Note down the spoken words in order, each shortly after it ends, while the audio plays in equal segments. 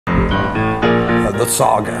the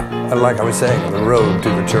saga, and like I was saying, on the road to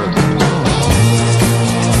the church.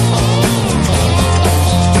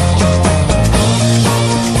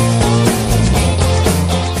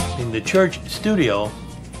 The church studio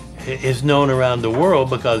is known around the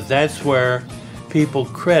world because that's where people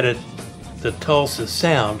credit the Tulsa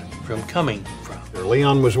sound from coming from.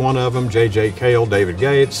 Leon was one of them, J.J. Cale, David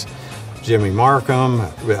Gates, Jimmy Markham,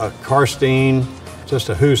 Karstein, just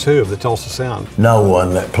a who's who of the Tulsa sound. No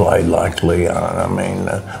one that played like Leon. I mean,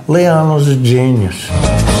 Leon was a genius.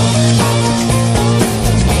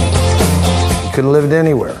 He could have lived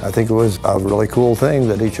anywhere. I think it was a really cool thing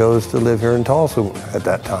that he chose to live here in Tulsa at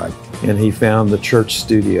that time. And he found the church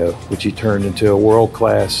studio, which he turned into a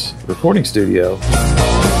world-class recording studio.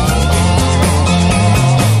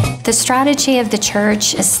 The strategy of the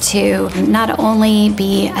church is to not only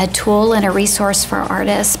be a tool and a resource for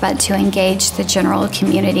artists, but to engage the general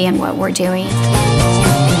community in what we're doing.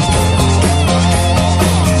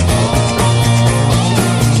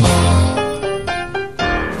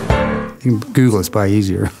 You can Google it, it's probably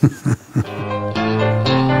easier.